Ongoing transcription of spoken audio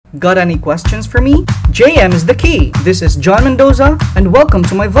Got any questions for me? JM is the key. This is John Mendoza, and welcome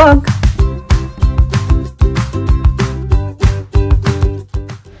to my vlog.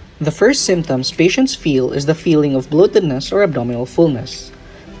 The first symptoms patients feel is the feeling of bloatedness or abdominal fullness.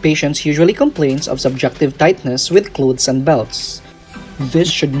 Patients usually complain of subjective tightness with clothes and belts.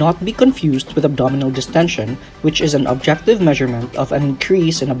 This should not be confused with abdominal distension, which is an objective measurement of an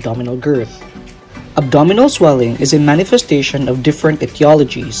increase in abdominal girth. Abdominal swelling is a manifestation of different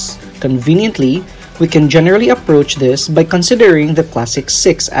etiologies. Conveniently, we can generally approach this by considering the classic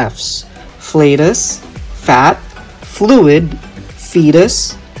 6 F's: flatus, fat, fluid,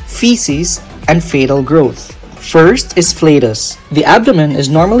 fetus, feces, and fatal growth. First is flatus. The abdomen is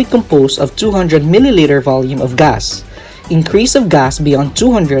normally composed of 200 milliliter volume of gas. Increase of gas beyond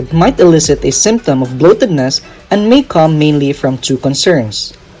 200 might elicit a symptom of bloatedness and may come mainly from two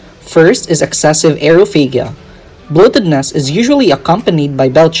concerns. First is excessive aerophagia. Bloatedness is usually accompanied by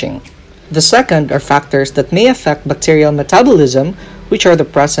belching. The second are factors that may affect bacterial metabolism, which are the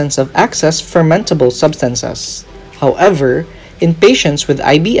presence of excess fermentable substances. However, in patients with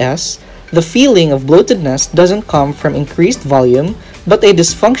IBS, the feeling of bloatedness doesn't come from increased volume, but a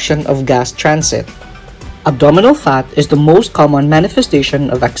dysfunction of gas transit. Abdominal fat is the most common manifestation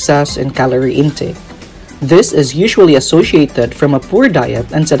of excess in calorie intake. This is usually associated from a poor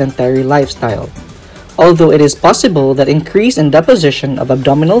diet and sedentary lifestyle. Although it is possible that increase in deposition of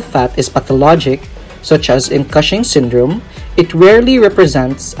abdominal fat is pathologic, such as in Cushing syndrome, it rarely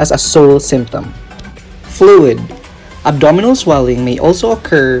represents as a sole symptom. Fluid. Abdominal swelling may also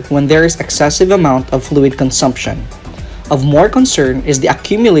occur when there is excessive amount of fluid consumption. Of more concern is the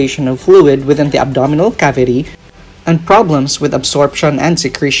accumulation of fluid within the abdominal cavity and problems with absorption and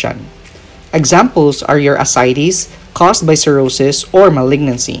secretion. Examples are your ascites caused by cirrhosis or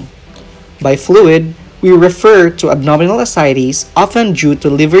malignancy. By fluid, we refer to abdominal ascites often due to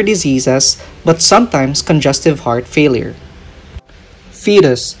liver diseases but sometimes congestive heart failure.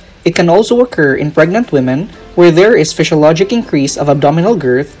 Fetus. It can also occur in pregnant women where there is physiologic increase of abdominal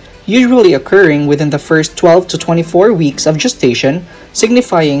girth, usually occurring within the first 12 to 24 weeks of gestation,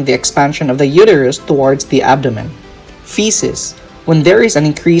 signifying the expansion of the uterus towards the abdomen. Feces. When there is an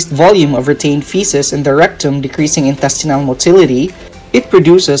increased volume of retained feces in the rectum decreasing intestinal motility, it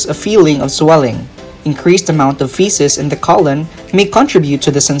produces a feeling of swelling. Increased amount of feces in the colon may contribute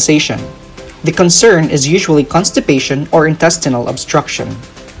to the sensation. The concern is usually constipation or intestinal obstruction.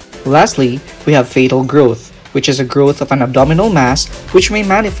 Lastly, we have fatal growth, which is a growth of an abdominal mass which may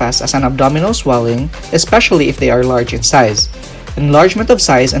manifest as an abdominal swelling, especially if they are large in size. Enlargement of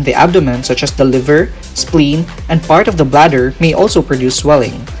size in the abdomen, such as the liver, spleen, and part of the bladder, may also produce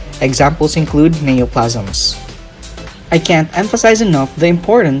swelling. Examples include neoplasms. I can't emphasize enough the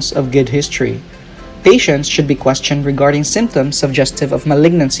importance of good history. Patients should be questioned regarding symptoms suggestive of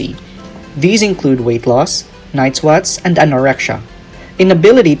malignancy. These include weight loss, night sweats, and anorexia.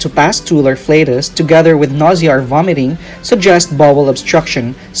 Inability to pass stool or flatus together with nausea or vomiting suggest bowel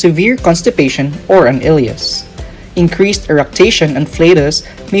obstruction, severe constipation, or an ileus. Increased eructation and flatus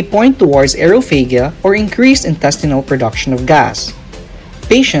may point towards aerophagia or increased intestinal production of gas.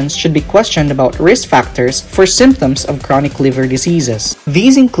 Patients should be questioned about risk factors for symptoms of chronic liver diseases.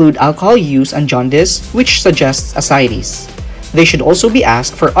 These include alcohol use and jaundice, which suggests ascites. They should also be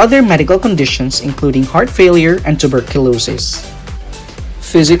asked for other medical conditions including heart failure and tuberculosis.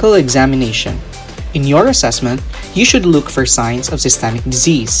 Physical examination. In your assessment, you should look for signs of systemic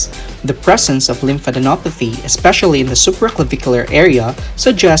disease. The presence of lymphadenopathy, especially in the supraclavicular area,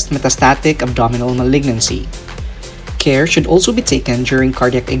 suggests metastatic abdominal malignancy. Care should also be taken during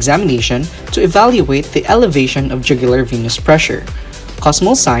cardiac examination to evaluate the elevation of jugular venous pressure.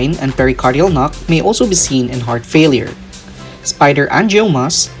 Cosmal sign and pericardial knock may also be seen in heart failure. Spider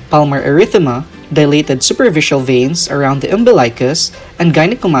angiomas, palmar erythema, dilated superficial veins around the umbilicus, and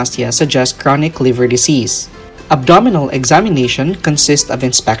gynecomastia suggest chronic liver disease. Abdominal examination consists of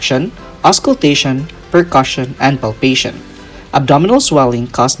inspection, auscultation, percussion, and palpation. Abdominal swelling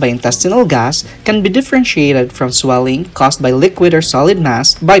caused by intestinal gas can be differentiated from swelling caused by liquid or solid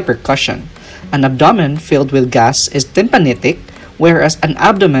mass by percussion. An abdomen filled with gas is tympanitic, whereas an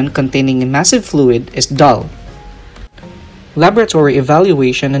abdomen containing a massive fluid is dull. Laboratory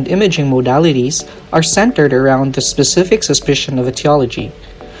evaluation and imaging modalities are centered around the specific suspicion of etiology.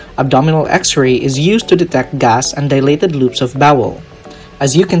 Abdominal X-ray is used to detect gas and dilated loops of bowel.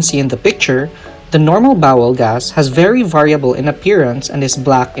 As you can see in the picture, the normal bowel gas has very variable in appearance and is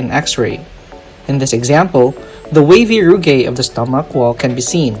black in X-ray. In this example, the wavy rugae of the stomach wall can be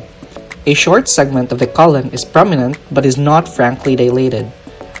seen. A short segment of the colon is prominent but is not frankly dilated.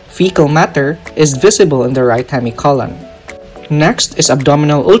 Fecal matter is visible in the right hemicolon. Next is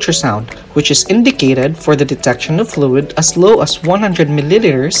abdominal ultrasound, which is indicated for the detection of fluid as low as 100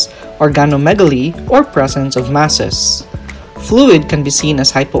 milliliters, organomegaly, or presence of masses. Fluid can be seen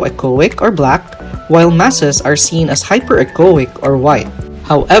as hypoechoic or black, while masses are seen as hyperechoic or white.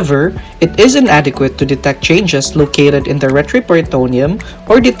 However, it is inadequate to detect changes located in the retroperitoneum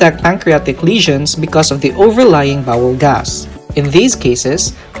or detect pancreatic lesions because of the overlying bowel gas. In these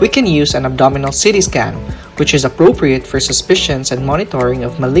cases, we can use an abdominal CT scan, which is appropriate for suspicions and monitoring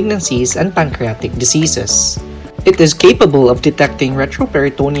of malignancies and pancreatic diseases. It is capable of detecting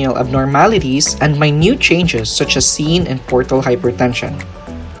retroperitoneal abnormalities and minute changes such as seen in portal hypertension.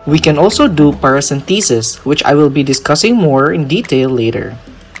 We can also do paracentesis, which I will be discussing more in detail later.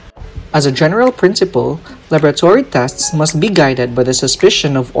 As a general principle, laboratory tests must be guided by the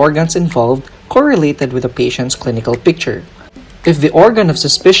suspicion of organs involved correlated with the patient's clinical picture. If the organ of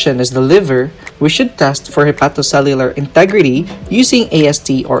suspicion is the liver, we should test for hepatocellular integrity using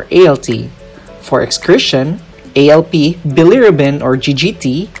AST or ALT, for excretion, ALP, bilirubin or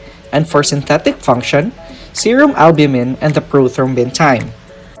GGT, and for synthetic function, serum albumin and the prothrombin time.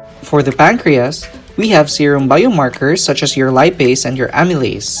 For the pancreas, we have serum biomarkers such as your lipase and your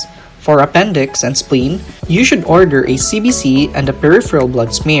amylase. For appendix and spleen, you should order a CBC and a peripheral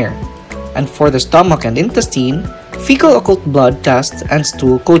blood smear. And for the stomach and intestine, fecal occult blood test and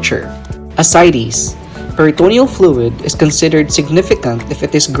stool culture. Ascites. Peritoneal fluid is considered significant if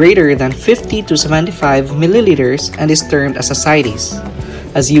it is greater than 50 to 75 milliliters and is termed as ascites.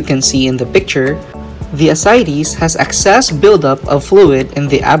 As you can see in the picture, the ascites has excess buildup of fluid in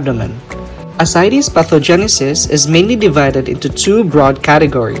the abdomen. Ascites pathogenesis is mainly divided into two broad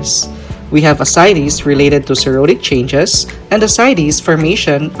categories. We have ascites related to cirrhotic changes and ascites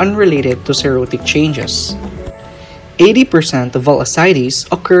formation unrelated to cirrhotic changes. 80% of all ascites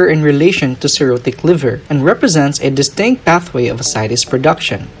occur in relation to cirrhotic liver and represents a distinct pathway of ascites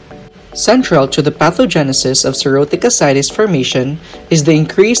production. Central to the pathogenesis of cirrhotic ascites formation is the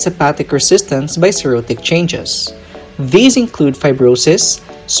increased hepatic resistance by cirrhotic changes. These include fibrosis,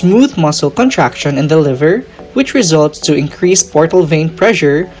 smooth muscle contraction in the liver, which results to increased portal vein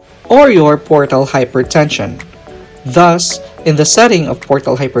pressure or your portal hypertension. Thus, in the setting of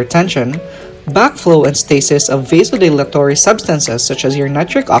portal hypertension, backflow and stasis of vasodilatory substances such as your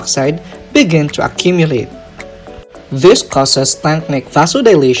nitric oxide begin to accumulate. This causes splanchnic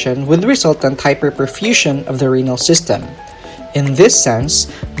vasodilation with resultant hyperperfusion of the renal system. In this sense,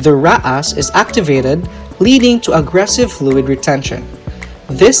 the RAAS is activated, leading to aggressive fluid retention.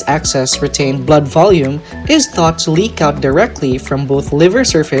 This excess retained blood volume is thought to leak out directly from both liver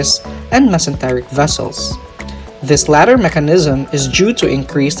surface and mesenteric vessels. This latter mechanism is due to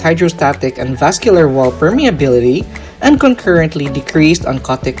increased hydrostatic and vascular wall permeability and concurrently decreased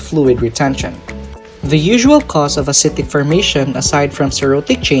oncotic fluid retention. The usual cause of ascitic formation aside from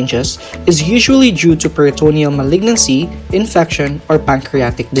cirrhotic changes is usually due to peritoneal malignancy, infection, or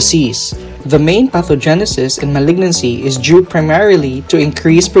pancreatic disease. The main pathogenesis in malignancy is due primarily to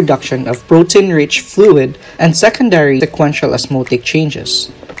increased production of protein-rich fluid and secondary sequential osmotic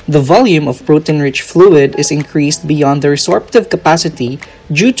changes. The volume of protein-rich fluid is increased beyond the resorptive capacity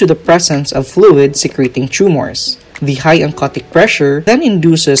due to the presence of fluid-secreting tumors. The high oncotic pressure then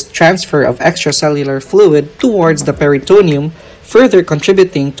induces transfer of extracellular fluid towards the peritoneum, further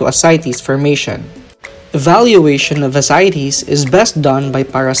contributing to ascites formation. Evaluation of ascites is best done by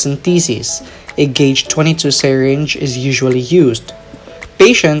paracentesis. A gauge 22 syringe is usually used.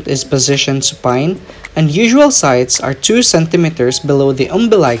 Patient is positioned supine, and usual sites are 2 cm below the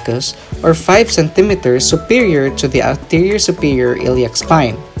umbilicus or 5 cm superior to the anterior superior iliac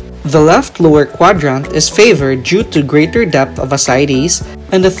spine. The left lower quadrant is favored due to greater depth of ascites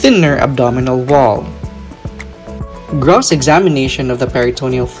and a thinner abdominal wall. Gross examination of the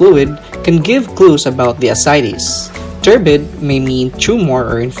peritoneal fluid can give clues about the ascites. Turbid may mean tumor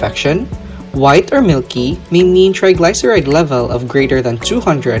or infection. White or milky may mean triglyceride level of greater than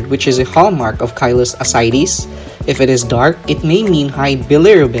 200, which is a hallmark of chylous ascites. If it is dark, it may mean high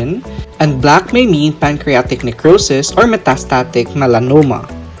bilirubin, and black may mean pancreatic necrosis or metastatic melanoma.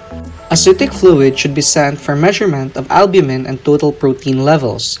 Ascitic fluid should be sent for measurement of albumin and total protein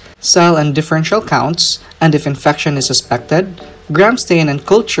levels, cell and differential counts, and if infection is suspected, gram stain and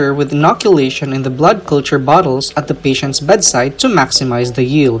culture with inoculation in the blood culture bottles at the patient's bedside to maximize the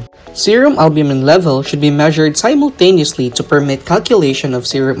yield. Serum albumin level should be measured simultaneously to permit calculation of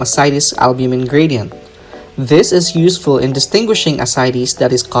serum ascites albumin gradient. This is useful in distinguishing ascites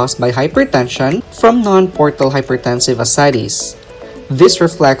that is caused by hypertension from non-portal hypertensive ascites. This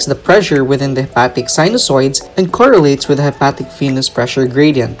reflects the pressure within the hepatic sinusoids and correlates with the hepatic venous pressure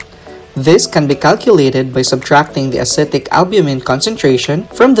gradient. This can be calculated by subtracting the ascitic albumin concentration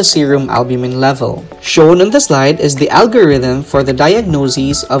from the serum albumin level. Shown on the slide is the algorithm for the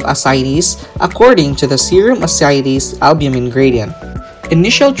diagnosis of ascites according to the serum ascites albumin gradient.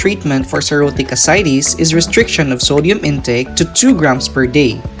 Initial treatment for cirrhotic ascites is restriction of sodium intake to 2 grams per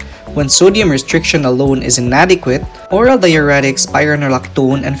day. When sodium restriction alone is inadequate, oral diuretics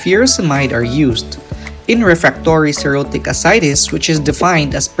spironolactone and furosemide are used. In refractory cirrhotic ascites, which is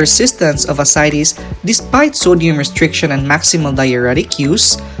defined as persistence of ascites despite sodium restriction and maximal diuretic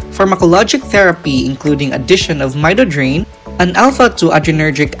use, pharmacologic therapy including addition of midodrine, an alpha-2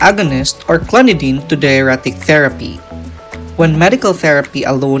 adrenergic agonist, or clonidine to diuretic therapy. When medical therapy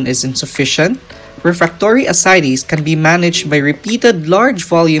alone is insufficient, refractory ascites can be managed by repeated large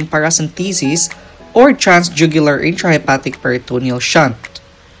volume paracentesis or transjugular intrahepatic peritoneal shunt.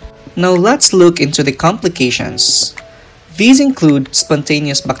 Now let's look into the complications. These include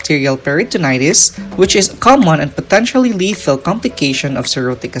spontaneous bacterial peritonitis, which is a common and potentially lethal complication of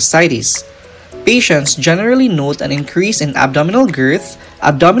cirrhotic ascites. Patients generally note an increase in abdominal girth,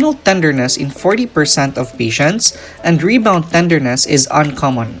 abdominal tenderness in 40% of patients, and rebound tenderness is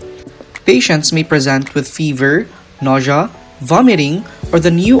uncommon. Patients may present with fever, nausea, vomiting, or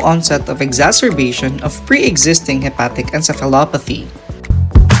the new onset of exacerbation of pre-existing hepatic encephalopathy.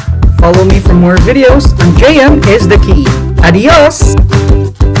 Follow me for more videos on JM is the Key. Adios!